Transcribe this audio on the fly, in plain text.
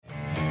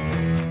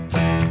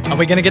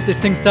we going to get this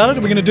thing started?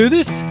 Are we going to do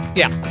this?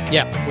 Yeah,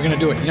 we're going to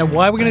do it. You know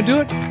why we're going to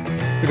do it?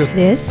 Because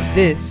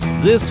This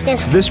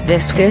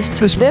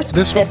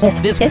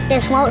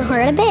won't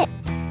hurt a bit.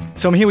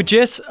 So I'm here with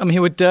Jess, I'm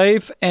here with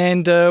Dave,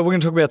 and we're going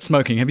to talk about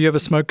smoking. Have you ever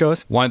smoked,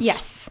 guys? Once.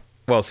 Yes.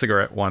 Well,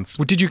 cigarette once.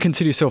 Well, did you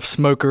consider yourself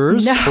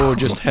smokers or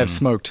just have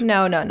smoked?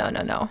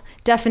 No.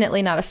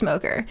 Definitely not a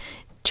smoker.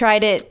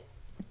 Tried it,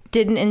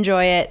 didn't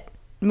enjoy it,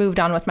 moved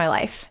on with my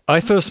life. I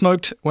first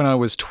smoked when I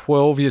was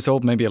 12 years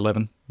old, maybe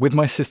 11, with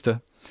my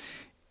sister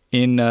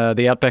in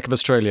the outback of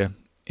Australia.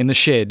 In the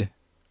shed,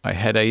 I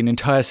had an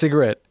entire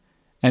cigarette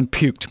and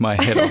puked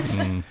my head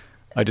off.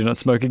 I did not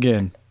smoke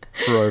again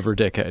for over a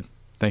decade.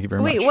 Thank you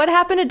very much. Wait, what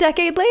happened a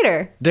decade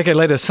later? A decade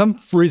later, some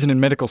reason in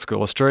medical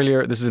school,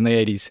 Australia, this is in the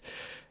 80s,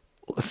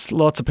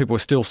 lots of people were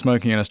still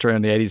smoking in Australia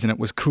in the 80s, and it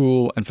was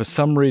cool. And for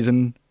some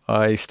reason,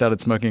 I started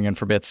smoking, and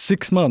for about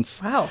 6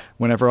 months,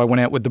 whenever I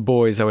went out with the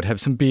boys, I would have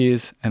some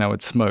beers and I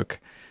would smoke.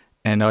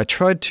 And I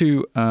tried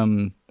to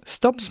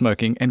stop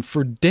smoking, and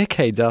for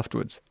decades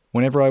afterwards,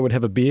 whenever I would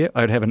have a beer,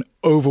 I would have an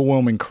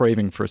overwhelming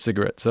craving for a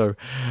cigarette. So,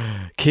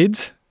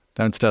 kids,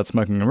 don't start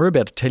smoking, and we're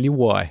about to tell you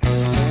why.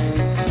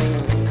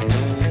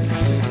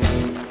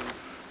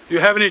 Do you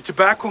have any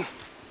tobacco?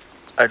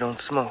 I don't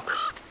smoke.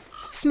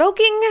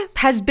 Smoking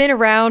has been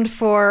around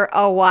for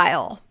a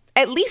while,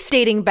 at least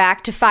dating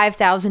back to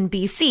 5000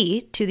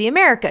 BC to the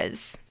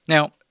Americas.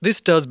 Now,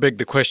 this does beg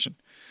the question.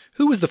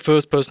 Who was the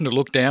first person to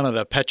look down at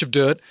a patch of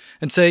dirt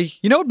and say,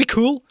 you know what'd be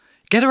cool?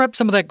 Gather up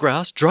some of that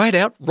grass, dry it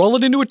out, roll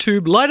it into a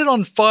tube, light it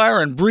on fire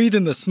and breathe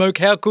in the smoke.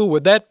 How cool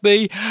would that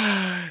be?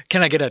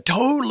 Can I get a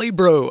totally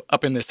bro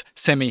up in this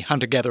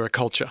semi-hunter-gatherer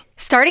culture?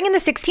 Starting in the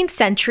 16th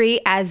century,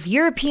 as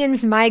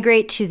Europeans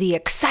migrate to the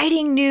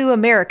exciting new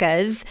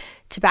Americas,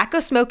 tobacco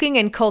smoking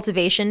and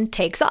cultivation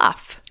takes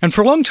off. And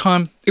for a long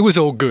time, it was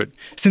all good.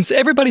 Since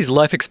everybody's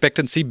life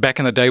expectancy back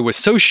in the day was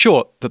so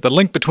short that the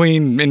link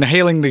between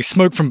inhaling the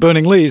smoke from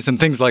burning leaves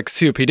and things like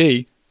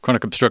COPD,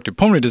 chronic obstructive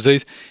pulmonary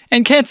disease,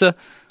 and cancer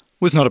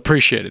was not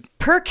appreciated.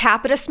 Per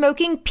capita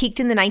smoking peaked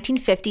in the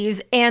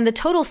 1950s, and the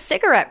total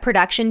cigarette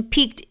production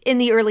peaked in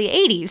the early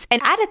 80s.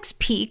 And at its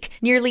peak,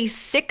 nearly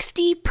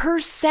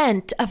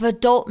 60% of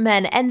adult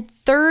men and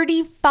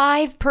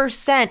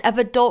 35% of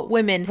adult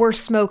women were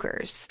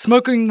smokers.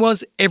 Smoking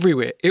was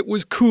everywhere. It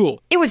was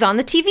cool. It was on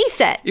the TV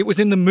set. It was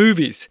in the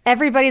movies.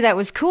 Everybody that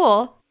was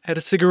cool had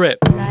a cigarette.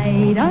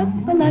 Light up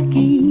a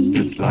lucky.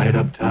 Just light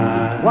up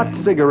time. What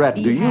cigarette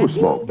do you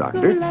smoke,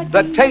 Doctor?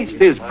 The taste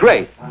is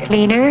great.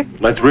 Cleaner.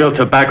 Lets real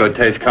tobacco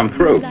taste come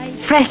through.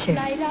 Fresher.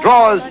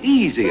 Draws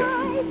easier.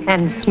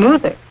 And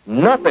smoother.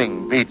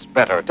 Nothing beats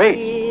better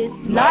taste.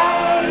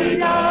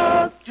 Light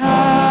up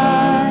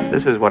time.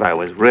 This is what I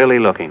was really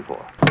looking for.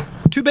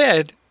 Too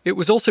bad it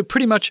was also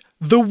pretty much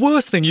the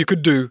worst thing you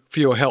could do for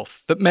your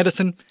health that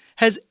medicine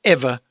has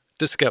ever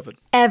discovered.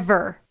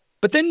 ever.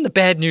 But then the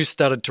bad news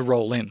started to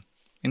roll in.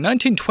 In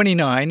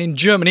 1929, in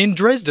Germany, in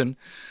Dresden,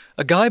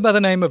 a guy by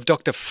the name of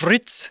Dr.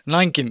 Fritz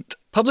Leinkind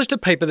published a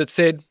paper that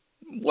said,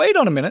 wait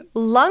on a minute.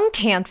 Lung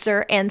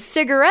cancer and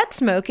cigarette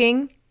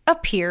smoking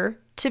appear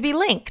to be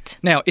linked.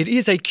 Now, it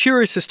is a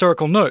curious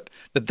historical note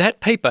that that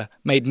paper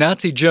made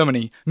Nazi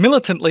Germany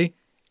militantly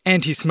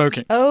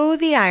anti-smoking. Oh,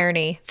 the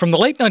irony. From the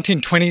late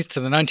 1920s to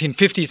the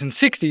 1950s and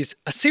 60s,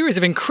 a series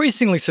of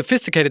increasingly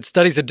sophisticated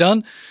studies are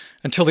done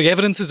until the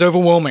evidence is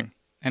overwhelming.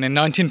 And in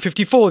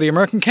 1954, the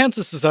American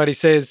Cancer Society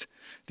says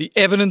the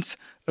evidence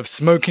of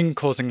smoking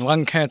causing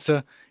lung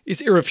cancer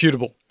is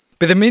irrefutable.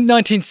 By the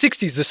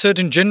mid-1960s, the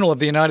Surgeon General of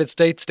the United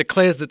States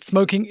declares that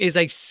smoking is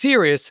a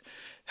serious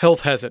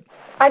health hazard.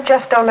 I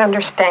just don't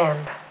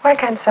understand. Why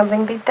can't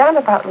something be done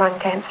about lung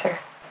cancer?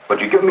 Would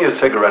you give me a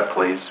cigarette,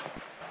 please?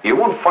 You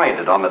won't find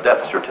it on the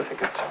death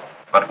certificate.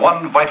 But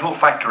one vital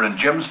factor in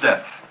Jim's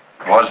death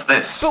was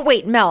this. But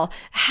wait, Mel,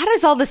 how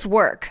does all this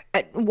work?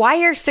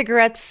 Why are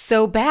cigarettes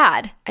so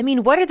bad? I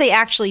mean, what are they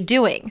actually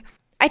doing?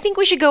 I think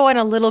we should go on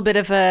a little bit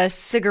of a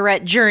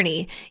cigarette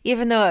journey,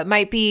 even though it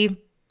might be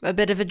a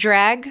bit of a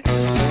drag.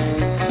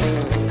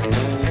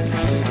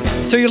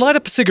 So you light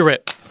up a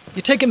cigarette,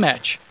 you take a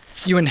match,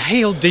 you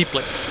inhale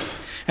deeply,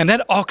 and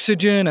that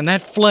oxygen and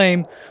that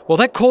flame, well,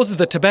 that causes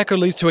the tobacco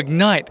leaves to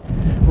ignite,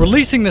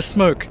 releasing the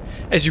smoke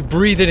as you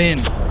breathe it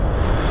in.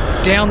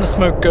 Down the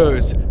smoke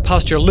goes,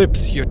 past your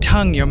lips, your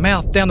tongue, your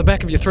mouth, down the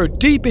back of your throat,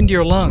 deep into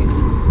your lungs.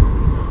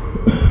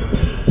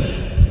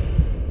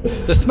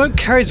 The smoke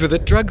carries with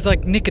it drugs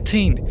like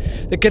nicotine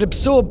that get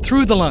absorbed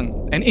through the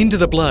lung and into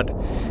the blood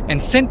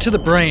and sent to the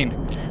brain,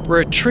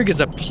 where it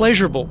triggers a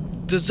pleasurable,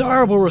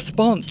 desirable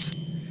response.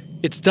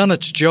 It's done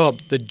its job,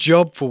 the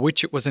job for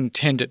which it was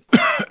intended.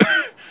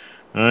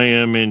 I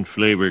am in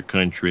flavor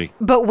country.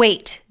 But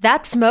wait,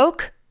 that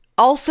smoke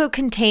also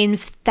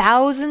contains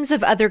thousands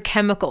of other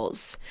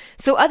chemicals.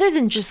 So other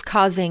than just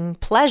causing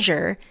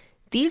pleasure,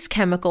 these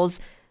chemicals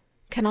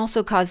can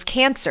also cause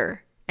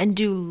cancer and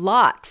do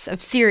lots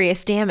of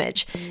serious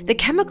damage. The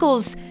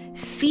chemicals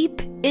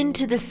seep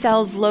into the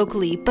cells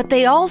locally, but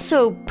they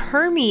also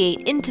permeate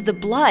into the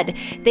blood.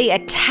 They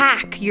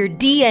attack your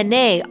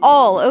DNA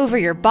all over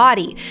your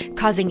body,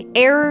 causing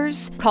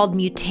errors called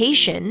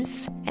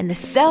mutations. And the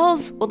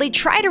cells, well, they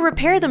try to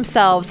repair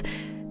themselves,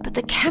 but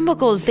the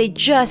chemicals, they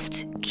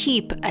just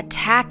keep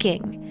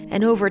attacking.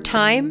 And over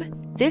time,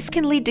 this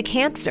can lead to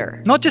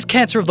cancer. Not just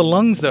cancer of the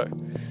lungs, though,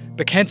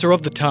 but cancer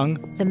of the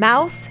tongue, the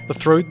mouth, the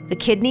throat, the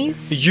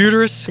kidneys, the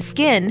uterus, the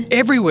skin.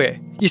 Everywhere.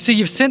 You see,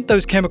 you've sent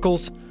those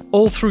chemicals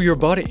all through your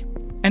body.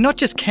 And not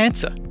just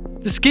cancer.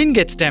 The skin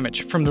gets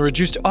damaged from the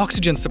reduced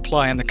oxygen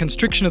supply and the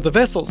constriction of the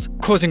vessels,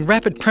 causing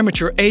rapid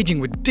premature aging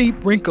with deep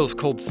wrinkles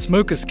called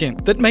smoker skin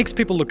that makes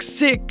people look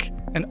sick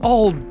and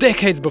old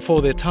decades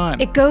before their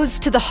time. It goes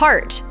to the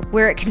heart,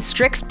 where it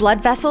constricts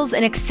blood vessels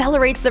and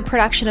accelerates the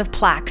production of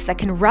plaques that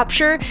can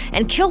rupture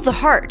and kill the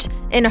heart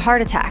in a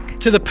heart attack.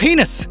 To the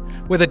penis,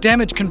 where the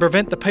damage can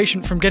prevent the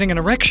patient from getting an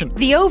erection.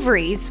 The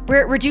ovaries,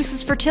 where it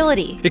reduces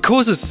fertility. It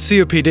causes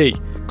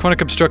COPD,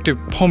 chronic obstructive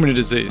pulmonary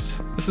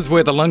disease. This is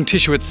where the lung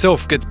tissue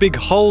itself gets big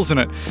holes in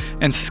it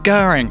and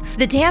scarring.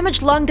 The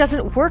damaged lung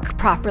doesn't work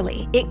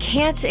properly. It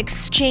can't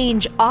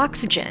exchange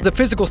oxygen. The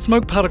physical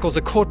smoke particles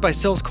are caught by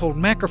cells called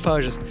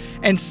macrophages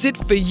and sit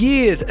for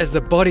years as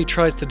the body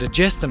tries to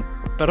digest them,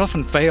 but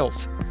often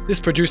fails. This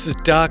produces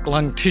dark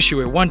lung tissue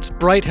where once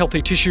bright,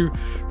 healthy tissue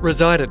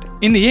resided.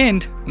 In the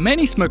end,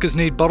 many smokers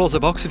need bottles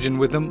of oxygen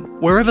with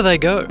them wherever they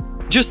go.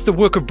 Just the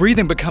work of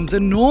breathing becomes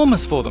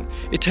enormous for them.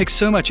 It takes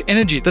so much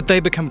energy that they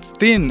become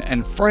thin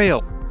and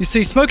frail. You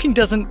see, smoking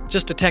doesn't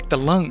just attack the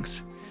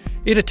lungs.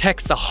 It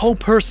attacks the whole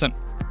person,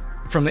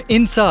 from the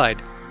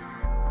inside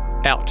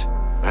out.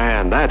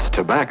 And that's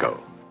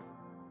tobacco.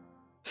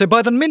 So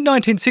by the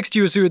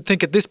mid-1960s, you would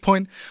think at this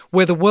point,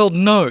 where the world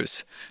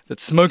knows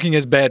that smoking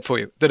is bad for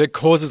you, that it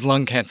causes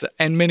lung cancer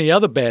and many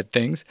other bad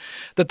things,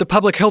 that the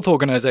public health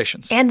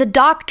organizations and the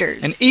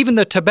doctors and even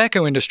the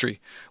tobacco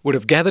industry would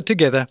have gathered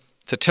together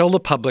to tell the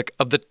public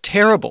of the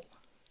terrible,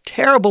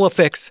 terrible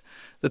effects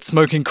that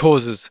smoking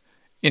causes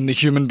in the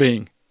human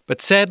being.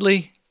 But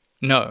sadly,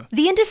 no.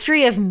 The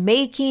industry of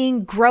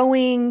making,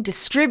 growing,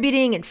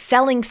 distributing, and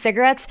selling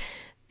cigarettes,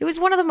 it was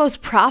one of the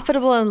most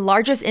profitable and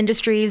largest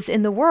industries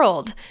in the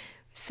world.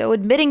 So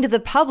admitting to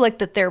the public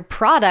that their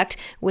product,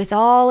 with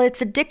all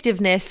its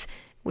addictiveness,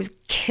 was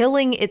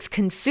killing its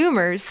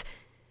consumers,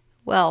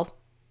 well,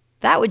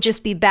 that would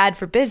just be bad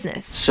for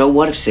business. So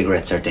what if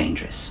cigarettes are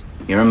dangerous?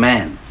 You're a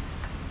man.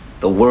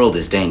 The world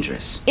is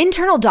dangerous.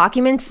 Internal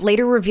documents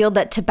later revealed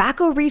that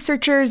tobacco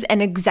researchers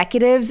and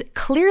executives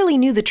clearly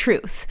knew the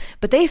truth,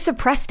 but they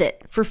suppressed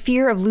it for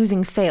fear of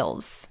losing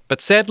sales.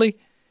 But sadly,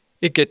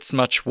 it gets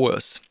much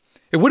worse.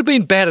 It would have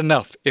been bad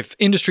enough if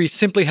industry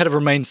simply had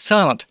remained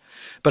silent,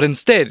 but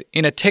instead,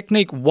 in a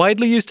technique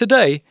widely used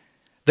today,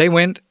 they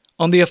went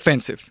on the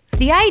offensive.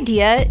 The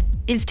idea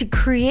is to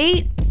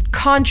create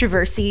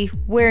controversy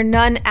where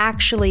none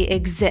actually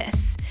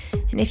exists.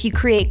 And if you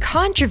create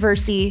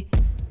controversy,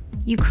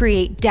 you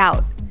create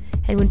doubt.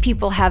 And when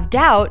people have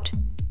doubt,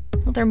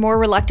 well, they're more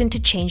reluctant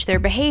to change their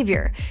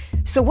behavior.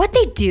 So what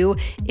they do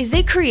is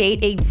they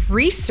create a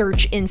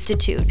research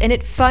institute, and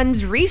it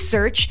funds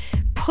research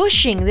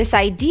pushing this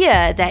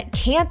idea that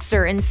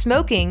cancer and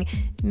smoking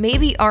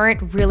maybe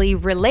aren't really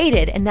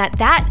related, and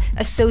that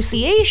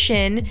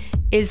association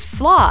is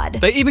flawed.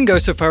 They even go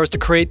so far as to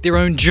create their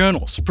own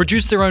journals,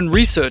 produce their own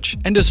research,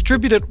 and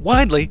distribute it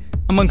widely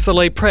amongst the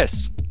lay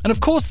press. And of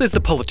course there's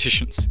the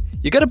politicians.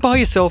 You gotta buy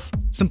yourself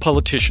some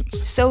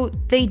politicians. So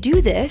they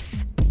do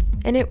this,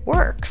 and it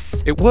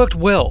works. It worked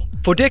well.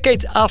 For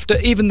decades after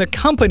even the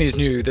companies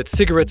knew that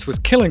cigarettes was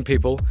killing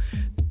people,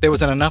 there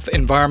was an enough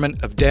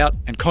environment of doubt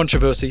and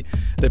controversy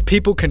that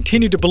people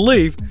continued to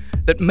believe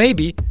that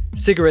maybe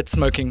cigarette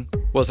smoking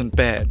wasn't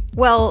bad.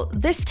 Well,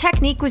 this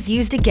technique was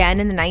used again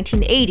in the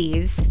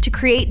 1980s to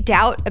create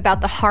doubt about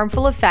the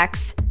harmful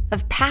effects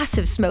of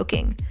passive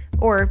smoking,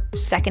 or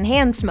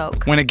secondhand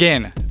smoke. When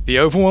again, the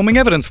overwhelming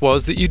evidence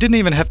was that you didn't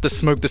even have to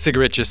smoke the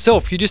cigarette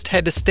yourself. You just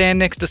had to stand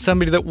next to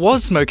somebody that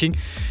was smoking,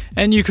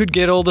 and you could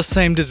get all the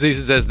same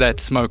diseases as that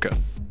smoker.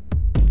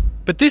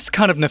 But this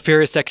kind of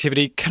nefarious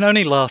activity can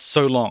only last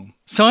so long.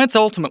 Science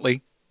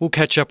ultimately will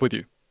catch up with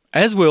you,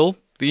 as will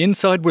the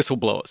inside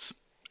whistleblowers.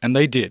 And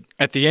they did.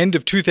 At the end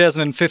of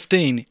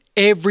 2015,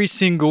 every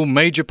single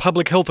major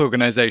public health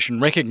organization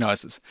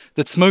recognizes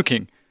that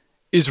smoking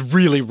is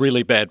really,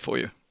 really bad for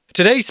you.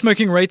 Today,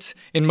 smoking rates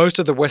in most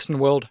of the Western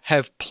world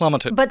have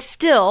plummeted. But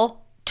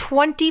still,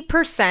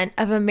 20%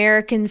 of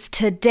Americans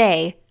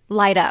today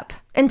light up.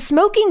 And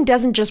smoking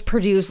doesn't just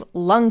produce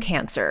lung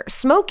cancer.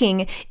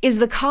 Smoking is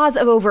the cause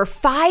of over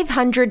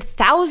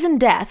 500,000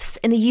 deaths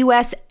in the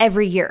U.S.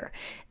 every year.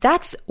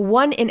 That's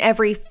 1 in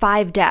every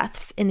 5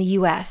 deaths in the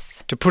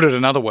U.S. To put it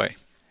another way,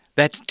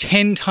 that's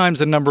 10 times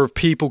the number of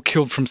people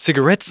killed from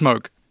cigarette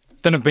smoke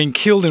than have been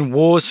killed in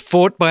wars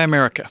fought by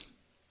America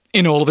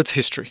in all of its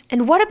history.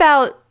 And what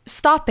about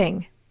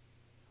stopping?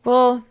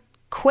 Well,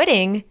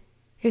 quitting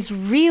is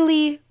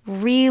really,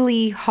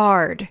 really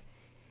hard.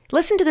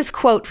 Listen to this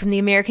quote from the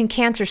American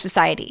Cancer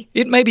Society.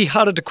 It may be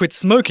harder to quit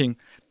smoking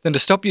than to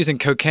stop using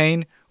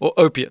cocaine or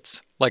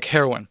opiates, like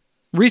heroin.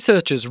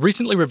 Researchers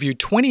recently reviewed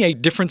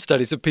 28 different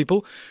studies of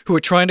people who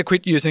were trying to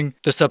quit using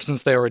the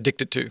substance they are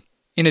addicted to.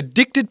 In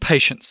addicted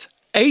patients,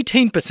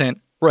 18%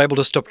 were able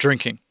to stop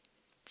drinking.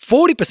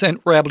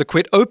 40% were able to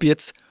quit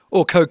opiates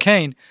or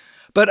cocaine,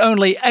 but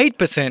only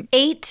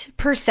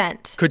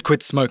 8% could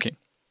quit smoking.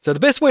 So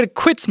the best way to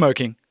quit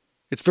smoking,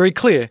 it's very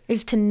clear,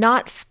 is to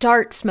not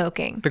start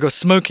smoking. Because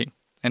smoking,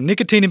 and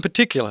nicotine in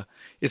particular,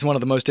 is one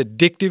of the most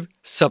addictive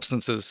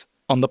substances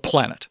on the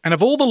planet. And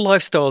of all the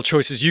lifestyle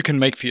choices you can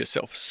make for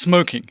yourself,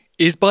 smoking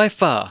is by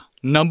far,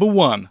 number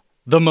one,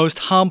 the most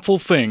harmful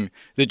thing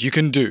that you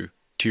can do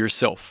to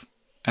yourself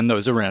and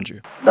those around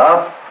you.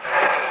 Doc,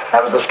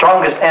 that was the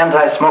strongest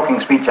anti-smoking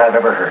speech I've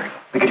ever heard.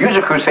 We could use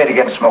a crusade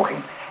against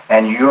smoking,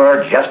 and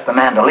you're just the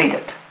man to lead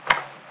it.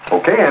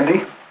 Okay,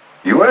 Andy.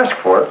 You asked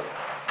for it.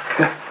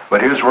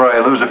 But here's where I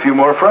lose a few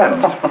more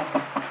friends.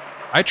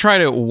 I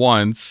tried it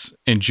once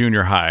in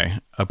junior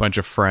high. A bunch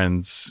of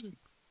friends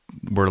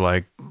were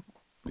like,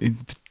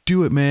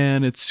 do it,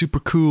 man. It's super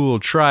cool.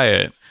 Try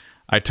it.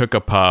 I took a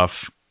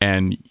puff,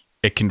 and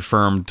it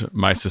confirmed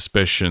my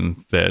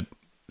suspicion that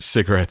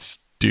cigarettes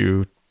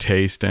do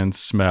taste and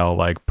smell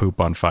like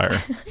poop on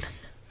fire.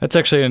 That's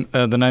actually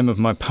the name of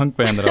my punk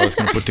band that I was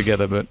going to put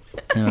together, but,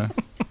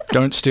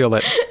 don't steal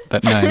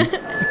that name.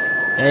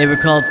 Hey, we're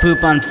called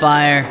Poop on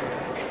Fire.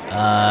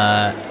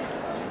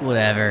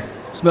 Whatever.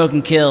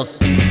 Smoking kills.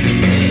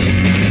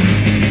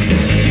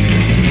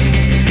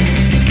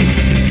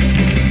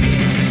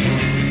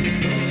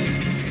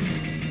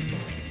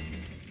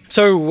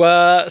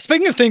 So,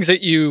 speaking of things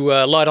that you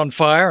light on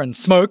fire and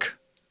smoke,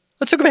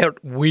 let's talk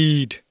about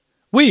weed.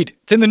 Weed,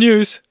 it's in the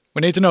news.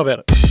 We need to know about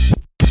it.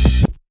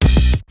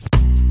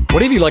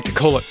 Whatever you like to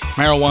call it,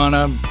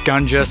 marijuana,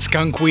 ganja,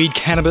 skunk weed,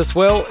 cannabis,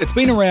 well, it's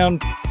been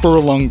around for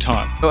a long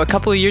time. A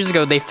couple of years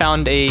ago, they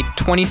found a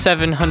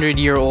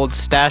 2,700-year-old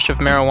stash of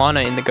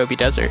marijuana in the Gobi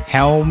Desert.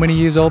 How many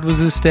years old was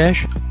this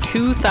stash?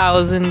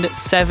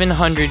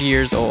 2,700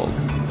 years old.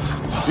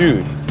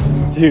 Dude,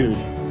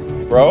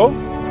 bro,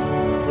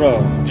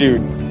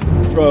 dude.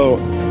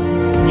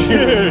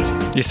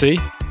 You see,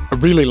 a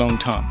really long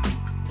time.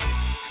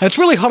 And it's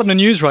really hot in the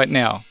news right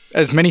now,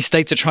 as many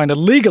states are trying to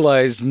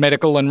legalize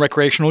medical and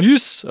recreational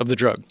use of the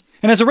drug.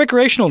 And as a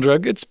recreational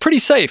drug, it's pretty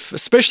safe,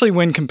 especially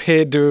when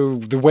compared to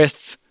the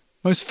West's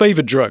most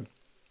favoured drug,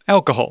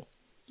 alcohol.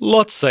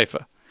 Lots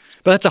safer.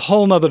 But that's a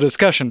whole nother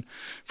discussion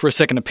for a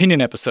Second Opinion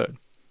episode.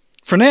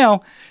 For now,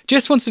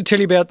 Jess wants to tell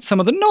you about some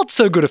of the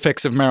not-so-good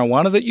effects of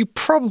marijuana that you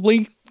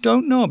probably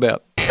don't know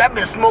about. I've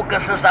been smoking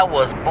since I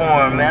was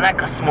born, man. I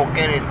could smoke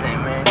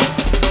anything, man.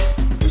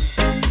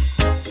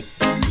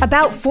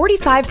 About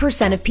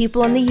 45% of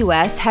people in the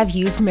US have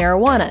used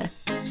marijuana.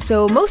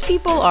 So most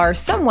people are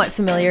somewhat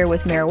familiar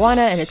with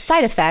marijuana and its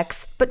side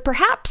effects, but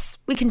perhaps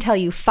we can tell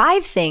you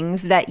 5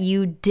 things that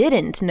you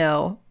didn't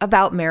know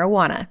about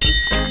marijuana.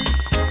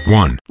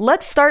 1.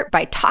 Let's start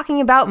by talking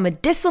about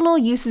medicinal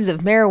uses of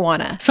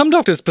marijuana. Some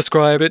doctors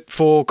prescribe it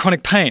for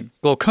chronic pain,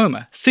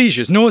 glaucoma,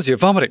 seizures, nausea,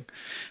 vomiting.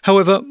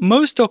 However,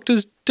 most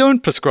doctors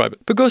don't prescribe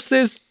it because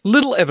there's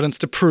little evidence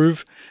to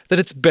prove that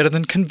it's better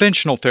than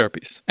conventional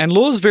therapies. And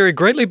laws vary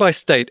greatly by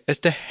state as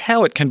to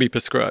how it can be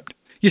prescribed.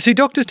 You see,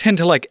 doctors tend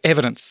to like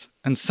evidence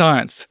and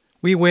science.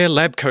 We wear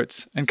lab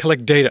coats and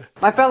collect data.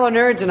 My fellow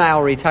nerds and I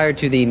will retire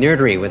to the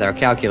nerdery with our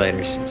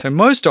calculators. So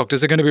most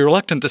doctors are going to be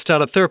reluctant to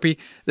start a therapy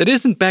that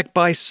isn't backed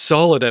by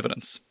solid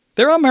evidence.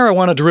 There are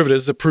marijuana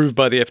derivatives approved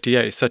by the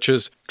FDA, such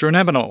as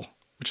dronabinol,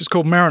 which is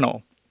called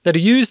Marinol, that are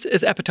used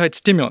as appetite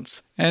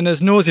stimulants and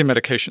as nausea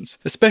medications,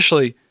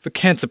 especially for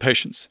cancer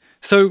patients.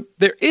 So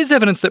there is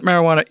evidence that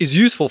marijuana is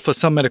useful for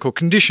some medical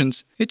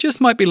conditions. It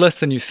just might be less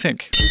than you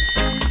think.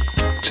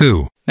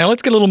 2. Now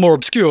let's get a little more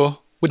obscure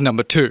with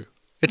number 2.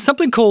 It's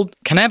something called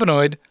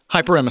cannabinoid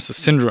hyperemesis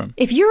syndrome.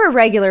 If you're a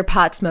regular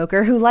pot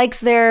smoker who likes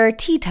their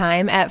tea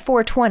time at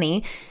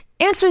 4:20,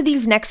 answer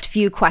these next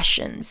few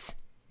questions.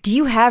 Do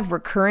you have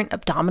recurrent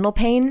abdominal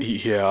pain?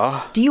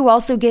 Yeah. Do you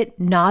also get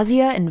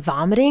nausea and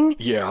vomiting?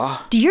 Yeah.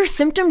 Do your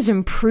symptoms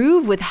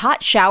improve with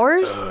hot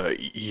showers?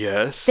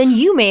 Yes. Then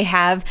you may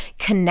have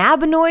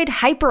cannabinoid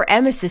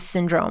hyperemesis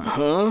syndrome.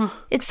 Huh?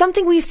 It's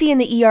something we see in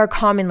the ER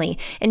commonly,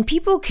 and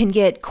people can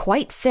get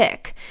quite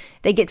sick.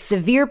 They get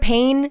severe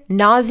pain,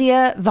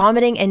 nausea,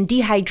 vomiting, and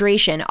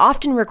dehydration,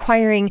 often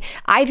requiring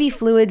IV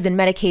fluids and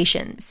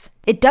medications.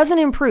 It doesn't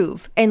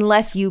improve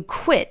unless you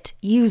quit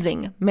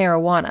using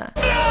marijuana.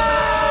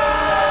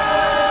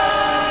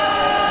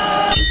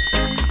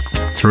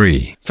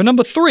 3. For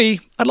number 3,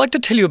 I'd like to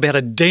tell you about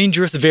a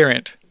dangerous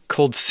variant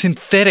called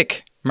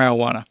synthetic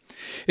marijuana.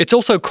 It's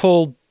also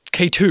called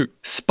K2,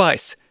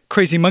 Spice,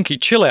 Crazy Monkey,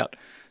 Chill Out,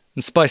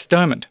 and Spice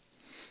Diamond.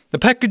 The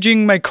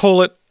packaging may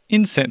call it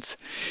incense.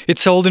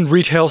 It's sold in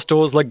retail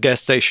stores like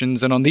gas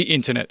stations and on the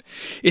internet.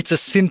 It's a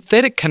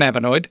synthetic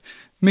cannabinoid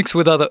mixed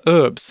with other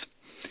herbs.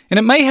 And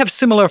it may have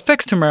similar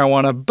effects to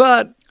marijuana,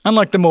 but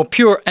unlike the more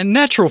pure and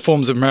natural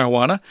forms of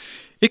marijuana,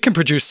 it can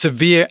produce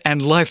severe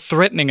and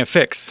life-threatening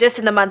effects. Just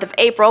in the month of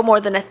April, more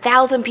than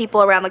 1,000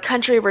 people around the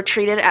country were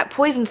treated at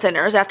poison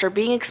centers after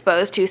being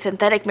exposed to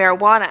synthetic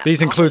marijuana.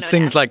 These include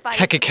things like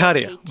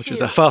tachycardia, which is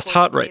a fast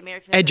heart rate,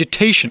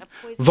 agitation,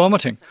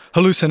 vomiting,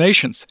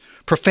 hallucinations,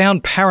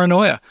 profound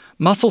paranoia,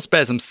 muscle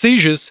spasms,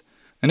 seizures,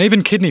 and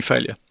even kidney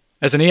failure.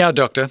 As an ER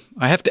doctor,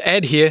 I have to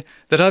add here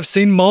that I've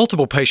seen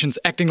multiple patients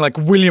acting like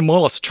William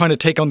Wallace trying to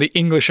take on the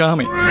English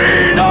army.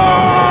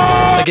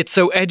 They get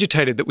so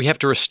agitated that we have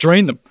to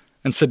restrain them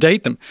and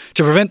sedate them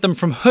to prevent them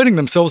from hurting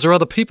themselves or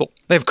other people.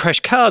 They've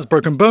crashed cars,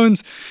 broken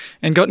bones,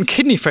 and gotten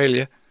kidney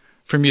failure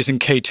from using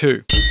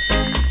K2.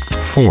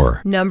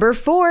 4. Number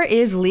 4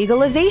 is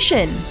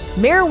legalization.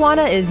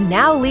 Marijuana is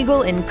now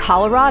legal in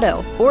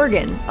Colorado,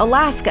 Oregon,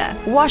 Alaska,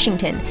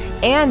 Washington,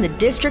 and the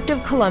District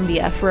of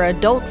Columbia for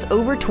adults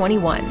over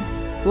 21.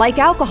 Like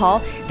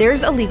alcohol,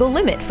 there's a legal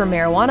limit for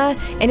marijuana,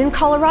 and in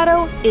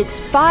Colorado, it's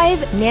 5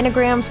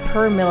 nanograms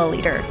per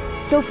milliliter.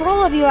 So for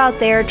all of you out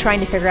there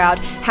trying to figure out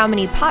how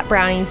many pot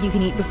brownies you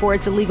can eat before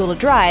it's illegal to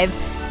drive,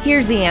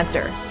 here's the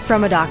answer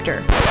from a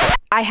doctor.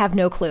 I have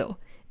no clue.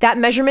 That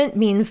measurement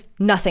means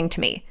nothing to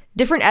me.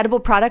 Different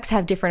edible products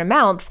have different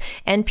amounts,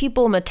 and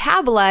people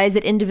metabolize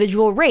at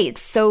individual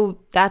rates, so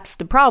that's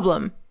the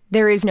problem.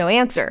 There is no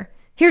answer.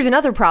 Here's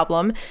another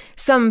problem.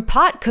 Some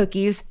pot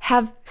cookies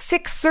have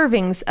 6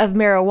 servings of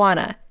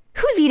marijuana.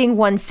 Who's eating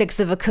 1/6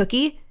 of a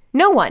cookie?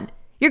 No one.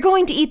 You're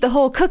going to eat the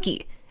whole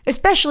cookie,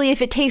 especially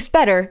if it tastes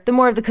better the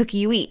more of the cookie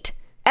you eat.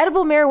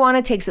 Edible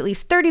marijuana takes at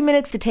least 30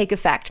 minutes to take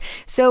effect,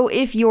 so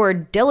if you're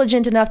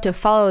diligent enough to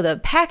follow the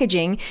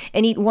packaging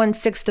and eat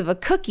 1/6 of a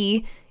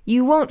cookie,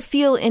 you won't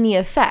feel any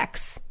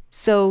effects.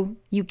 So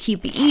you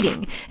keep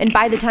eating, and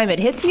by the time it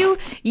hits you,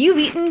 you've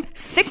eaten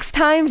 6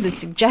 times the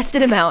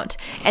suggested amount,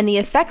 and the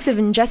effects of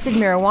ingested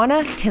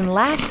marijuana can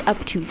last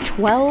up to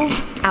 12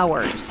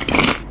 hours.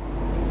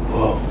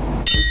 Whoa.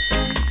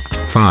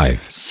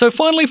 5. So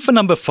finally for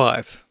number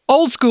 5.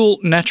 Old school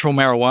natural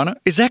marijuana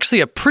is actually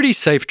a pretty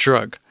safe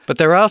drug, but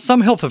there are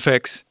some health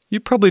effects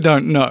you probably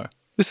don't know.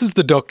 This is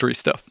the doctory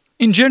stuff.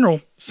 In general,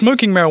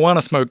 smoking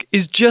marijuana smoke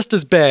is just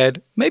as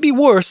bad, maybe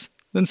worse,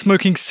 than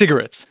smoking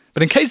cigarettes.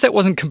 But in case that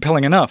wasn't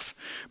compelling enough,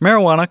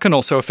 marijuana can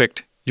also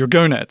affect your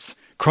gonads.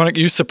 Chronic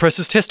use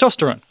suppresses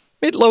testosterone.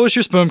 It lowers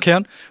your sperm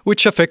count,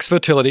 which affects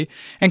fertility,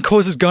 and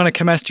causes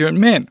gynecomastia in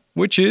men,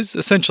 which is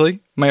essentially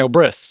male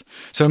breasts.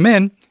 So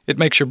men, it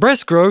makes your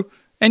breasts grow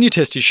and your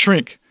testes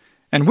shrink.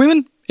 And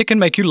women, it can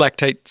make you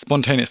lactate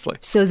spontaneously.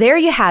 So there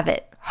you have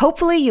it.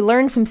 Hopefully you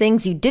learned some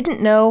things you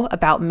didn't know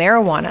about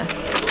marijuana.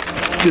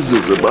 This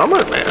is a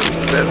bummer, man.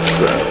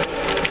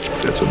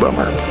 That's a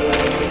bummer.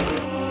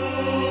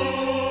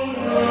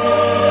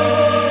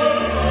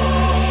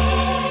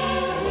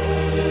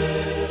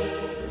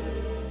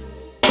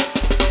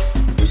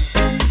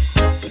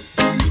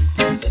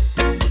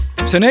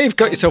 So now you've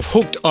got yourself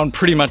hooked on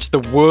pretty much the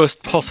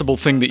worst possible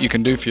thing that you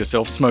can do for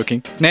yourself,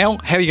 smoking. Now,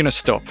 how are you going to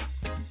stop?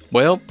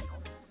 Well,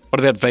 what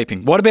about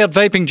vaping? What about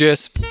vaping,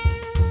 Jess?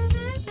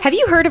 Have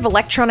you heard of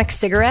electronic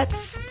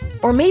cigarettes?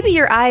 Or maybe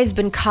your eye's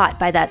been caught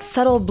by that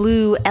subtle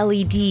blue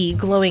LED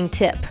glowing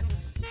tip.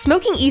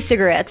 Smoking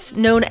e-cigarettes,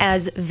 known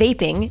as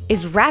vaping,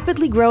 is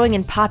rapidly growing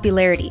in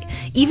popularity,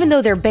 even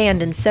though they're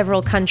banned in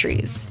several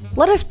countries.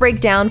 Let us break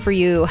down for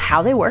you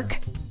how they work,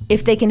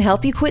 if they can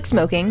help you quit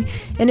smoking,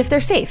 and if they're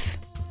safe.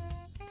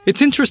 It's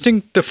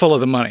interesting to follow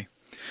the money.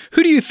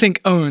 Who do you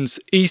think owns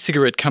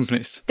e-cigarette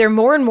companies? They're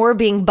more and more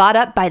being bought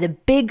up by the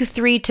big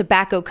 3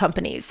 tobacco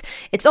companies.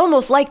 It's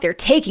almost like they're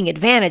taking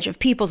advantage of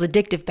people's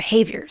addictive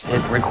behaviors.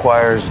 It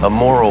requires a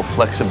moral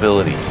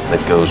flexibility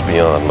that goes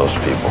beyond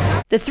most people.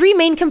 The 3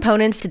 main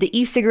components to the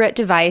e-cigarette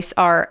device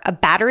are a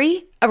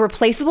battery, a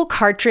replaceable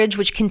cartridge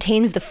which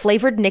contains the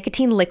flavored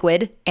nicotine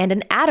liquid, and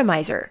an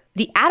atomizer.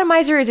 The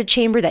atomizer is a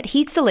chamber that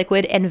heats the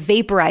liquid and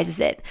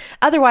vaporizes it.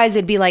 Otherwise,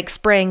 it'd be like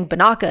spraying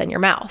Binaca in your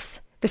mouth.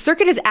 The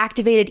circuit is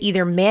activated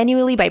either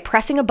manually by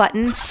pressing a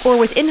button or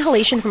with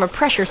inhalation from a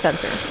pressure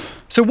sensor.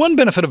 So one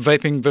benefit of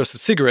vaping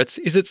versus cigarettes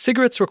is that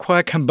cigarettes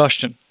require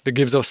combustion that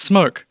gives off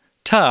smoke,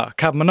 tar,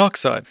 carbon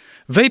monoxide.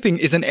 Vaping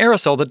is an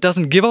aerosol that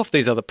doesn't give off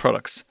these other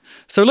products.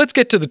 So let's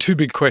get to the 2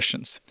 big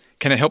questions.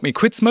 Can it help me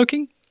quit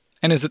smoking?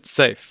 And is it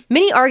safe?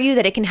 Many argue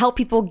that it can help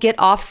people get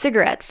off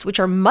cigarettes,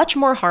 which are much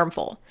more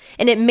harmful.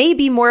 And it may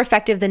be more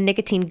effective than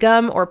nicotine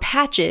gum or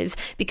patches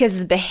because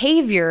the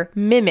behavior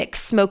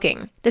mimics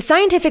smoking. The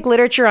scientific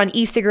literature on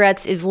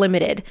e-cigarettes is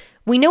limited.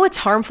 We know it's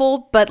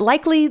harmful, but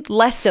likely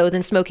less so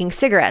than smoking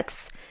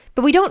cigarettes.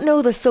 But we don't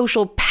know the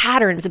social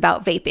patterns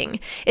about vaping.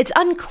 It's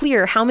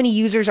unclear how many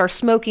users are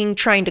smoking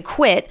trying to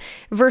quit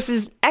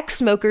versus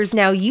ex-smokers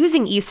now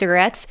using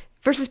e-cigarettes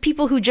versus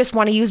people who just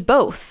want to use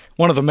both.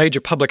 One of the major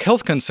public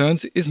health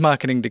concerns is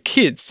marketing to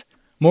kids.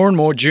 More and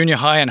more junior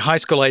high and high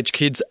school age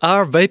kids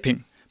are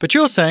vaping. But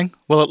you're saying,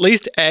 well, at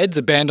least ads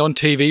are banned on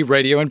TV,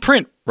 radio and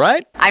print,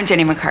 right? I'm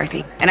Jenny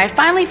McCarthy, and I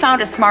finally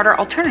found a smarter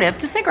alternative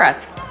to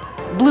cigarettes.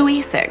 Blue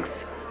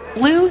e-cigs.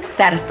 Blue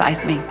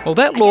satisfies me. Well,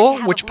 that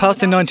law, which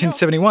passed in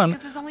 1971,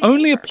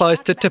 only applies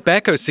to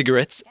tobacco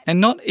cigarettes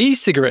and not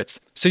e-cigarettes.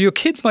 So your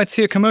kids might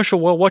see a commercial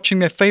while watching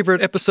their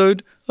favorite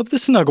episode of the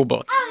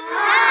Snugglebots.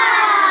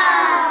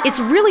 It's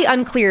really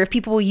unclear if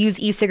people will use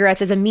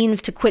e-cigarettes as a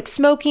means to quit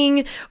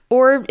smoking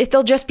or if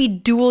they'll just be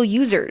dual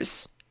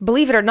users.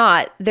 Believe it or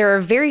not, there are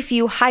very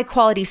few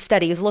high-quality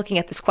studies looking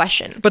at this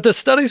question. But the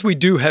studies we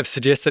do have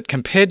suggest that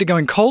compared to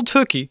going cold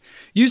turkey,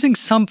 using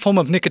some form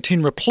of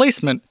nicotine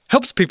replacement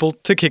helps people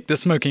to kick the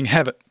smoking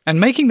habit. And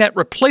making that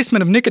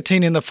replacement of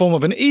nicotine in the form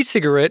of an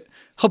e-cigarette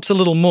helps a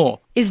little more.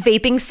 Is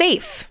vaping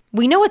safe?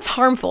 We know it's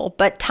harmful,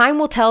 but time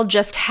will tell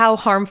just how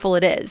harmful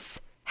it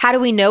is. How do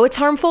we know it's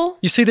harmful?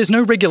 You see, there's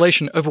no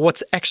regulation over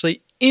what's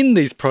actually in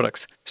these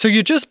products. So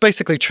you're just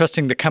basically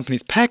trusting the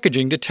company's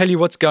packaging to tell you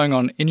what's going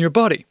on in your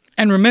body.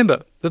 And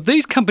remember that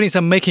these companies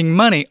are making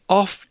money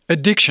off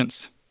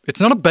addictions. It's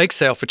not a bake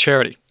sale for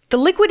charity. The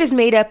liquid is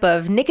made up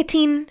of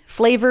nicotine,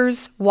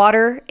 flavors,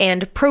 water,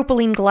 and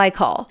propylene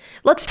glycol.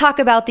 Let's talk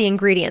about the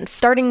ingredients,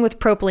 starting with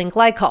propylene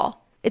glycol.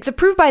 It's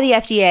approved by the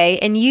FDA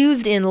and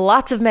used in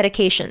lots of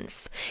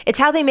medications. It's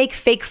how they make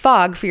fake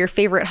fog for your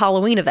favorite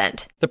Halloween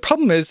event. The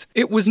problem is,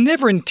 it was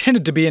never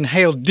intended to be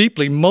inhaled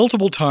deeply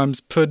multiple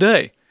times per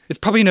day. It's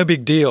probably no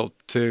big deal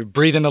to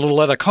breathe in a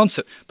little at a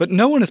concert, but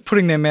no one is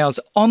putting their mouths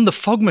on the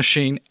fog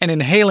machine and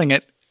inhaling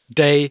it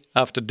day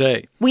after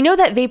day. We know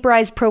that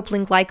vaporized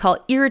propylene glycol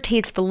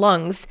irritates the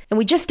lungs, and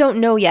we just don't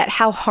know yet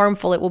how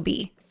harmful it will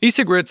be.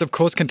 E-cigarettes, of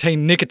course,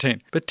 contain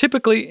nicotine, but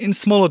typically in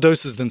smaller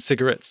doses than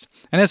cigarettes.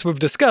 And as we've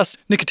discussed,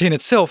 nicotine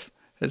itself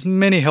has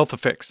many health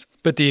effects.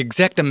 But the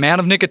exact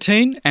amount of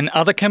nicotine and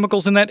other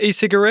chemicals in that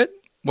e-cigarette,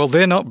 well,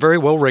 they're not very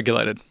well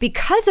regulated.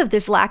 Because of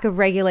this lack of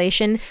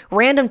regulation,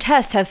 random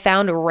tests have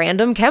found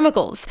random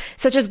chemicals,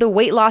 such as the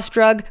weight loss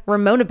drug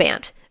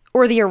Rimonabant,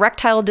 or the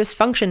erectile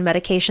dysfunction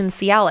medication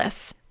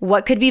Cialis.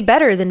 What could be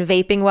better than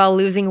vaping while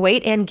losing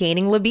weight and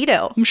gaining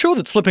libido? I'm sure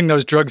that slipping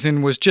those drugs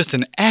in was just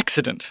an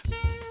accident.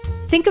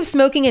 Think of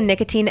smoking and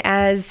nicotine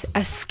as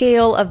a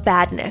scale of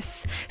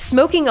badness.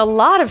 Smoking a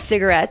lot of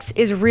cigarettes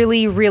is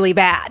really, really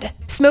bad.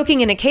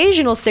 Smoking an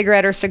occasional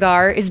cigarette or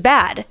cigar is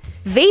bad.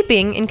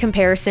 Vaping, in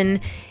comparison,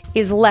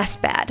 is less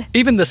bad.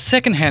 Even the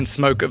secondhand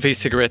smoke of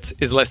e-cigarettes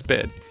is less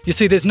bad. You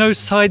see, there's no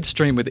side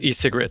stream with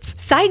e-cigarettes.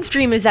 Side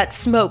stream is that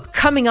smoke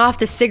coming off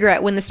the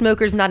cigarette when the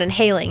smoker's not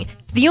inhaling.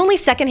 The only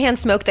secondhand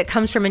smoke that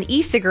comes from an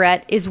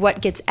e-cigarette is what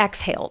gets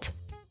exhaled.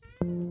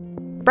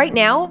 Right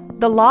now,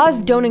 the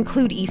laws don't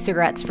include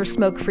e-cigarettes for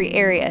smoke-free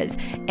areas,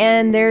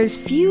 and there's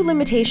few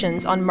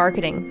limitations on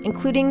marketing,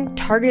 including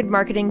targeted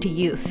marketing to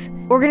youth.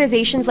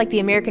 Organizations like the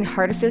American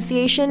Heart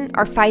Association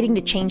are fighting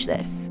to change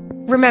this.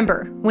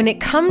 Remember, when it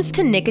comes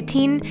to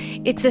nicotine,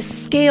 it's a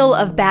scale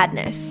of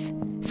badness.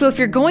 So if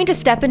you're going to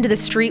step into the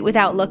street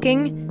without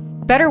looking,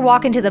 better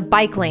walk into the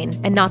bike lane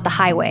and not the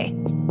highway.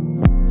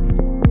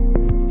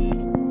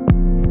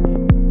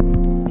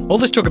 All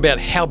this talk about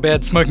how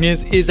bad smoking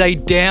is a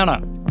downer,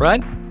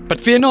 right? But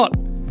fear not.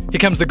 Here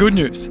comes the good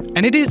news.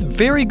 And it is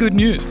very good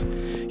news.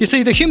 You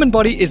see, the human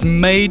body is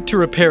made to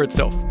repair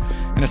itself.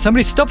 And if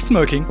somebody stops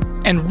smoking,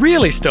 and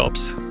really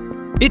stops,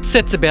 it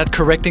sets about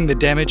correcting the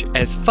damage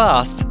as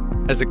fast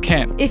as it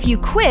can. If you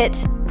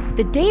quit,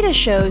 the data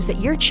shows that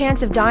your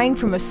chance of dying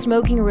from a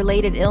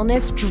smoking-related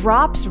illness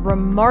drops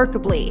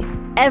remarkably.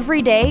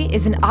 Every day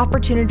is an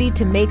opportunity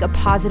to make a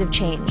positive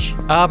change.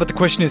 But the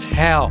question is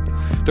how?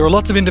 There are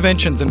lots of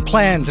interventions and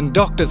plans and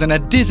doctors and a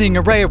dizzying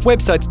array of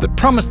websites that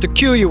promise to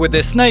cure you with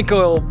their snake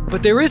oil,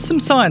 but there is some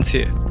science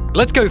here.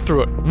 Let's go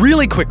through it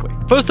really quickly.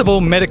 First of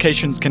all,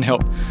 medications can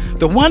help.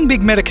 The one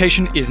big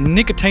medication is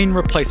nicotine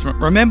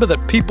replacement. Remember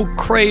that people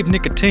crave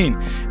nicotine,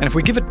 and if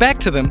we give it back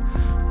to them,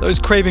 those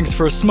cravings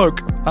for a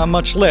smoke are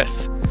much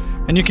less.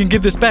 And you can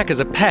give this back as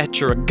a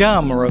patch or a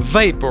gum or a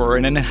vape or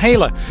an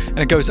inhaler, and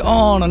it goes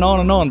on and on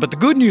and on. But the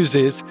good news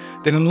is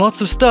that in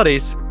lots of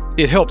studies,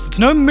 it helps. It's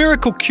no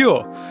miracle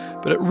cure,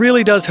 but it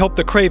really does help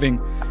the craving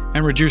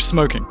and reduce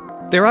smoking.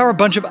 There are a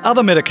bunch of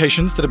other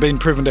medications that have been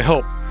proven to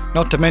help.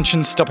 Not to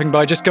mention stopping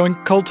by just going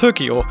cold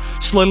turkey, or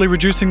slowly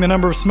reducing the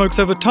number of smokes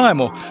over time,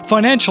 or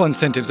financial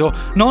incentives, or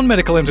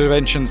non-medical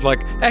interventions like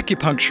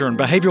acupuncture and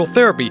behavioral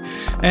therapy,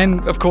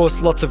 and of course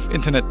lots of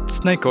internet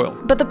snake oil.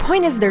 But the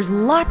point is there's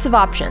lots of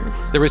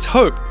options. There is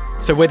hope.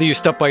 So whether you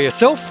stop by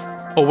yourself,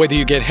 or whether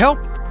you get help,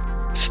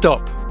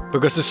 stop.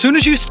 Because as soon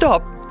as you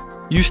stop,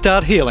 you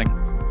start healing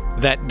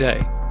that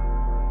day.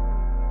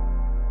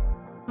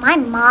 My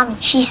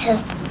mommy, she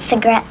says that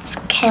cigarettes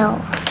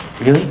kill.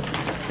 Really?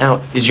 Now,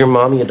 is your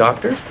mommy a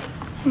doctor?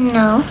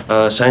 No.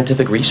 A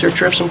scientific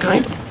researcher of some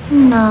kind?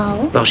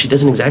 No. Well, she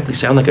doesn't exactly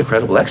sound like a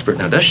credible expert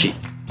now, does she?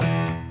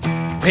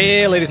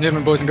 Well, ladies and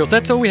gentlemen, boys and girls,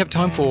 that's all we have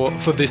time for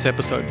this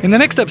episode. In the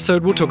next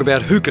episode, we'll talk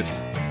about hookahs.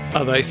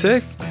 Are they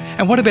safe?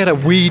 And what about a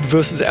weed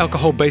versus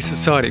alcohol-based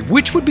society?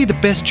 Which would be the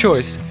best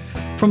choice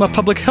from a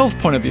public health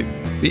point of view?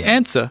 The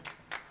answer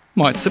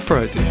might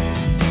surprise you.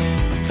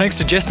 Thanks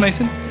to Jess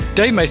Mason,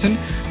 Dave Mason,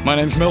 my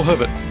name's Mel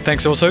Herbert.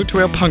 Thanks also to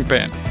our punk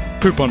band,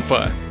 Poop on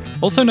Fire,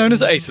 also known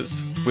as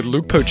Aces, with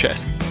Luke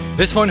Pochas.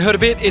 This Won't Hurt a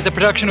Bit is a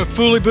production of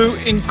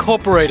Foolyboo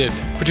Incorporated,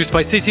 produced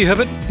by Cece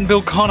Herbert and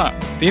Bill Connor.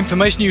 The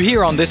information you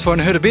hear on This Won't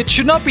Hurt a Bit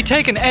should not be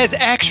taken as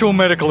actual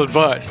medical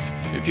advice.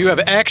 If you have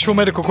actual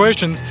medical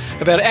questions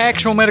about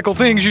actual medical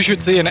things, you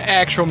should see an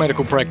actual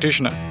medical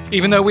practitioner.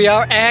 Even though we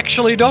are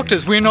actually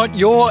doctors, we're not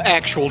your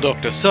actual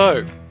doctor.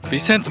 So, be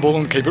sensible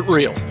and keep it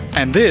real.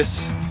 And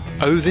this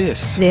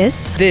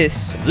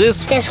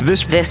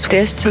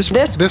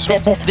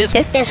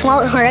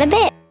won't hurt a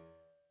bit.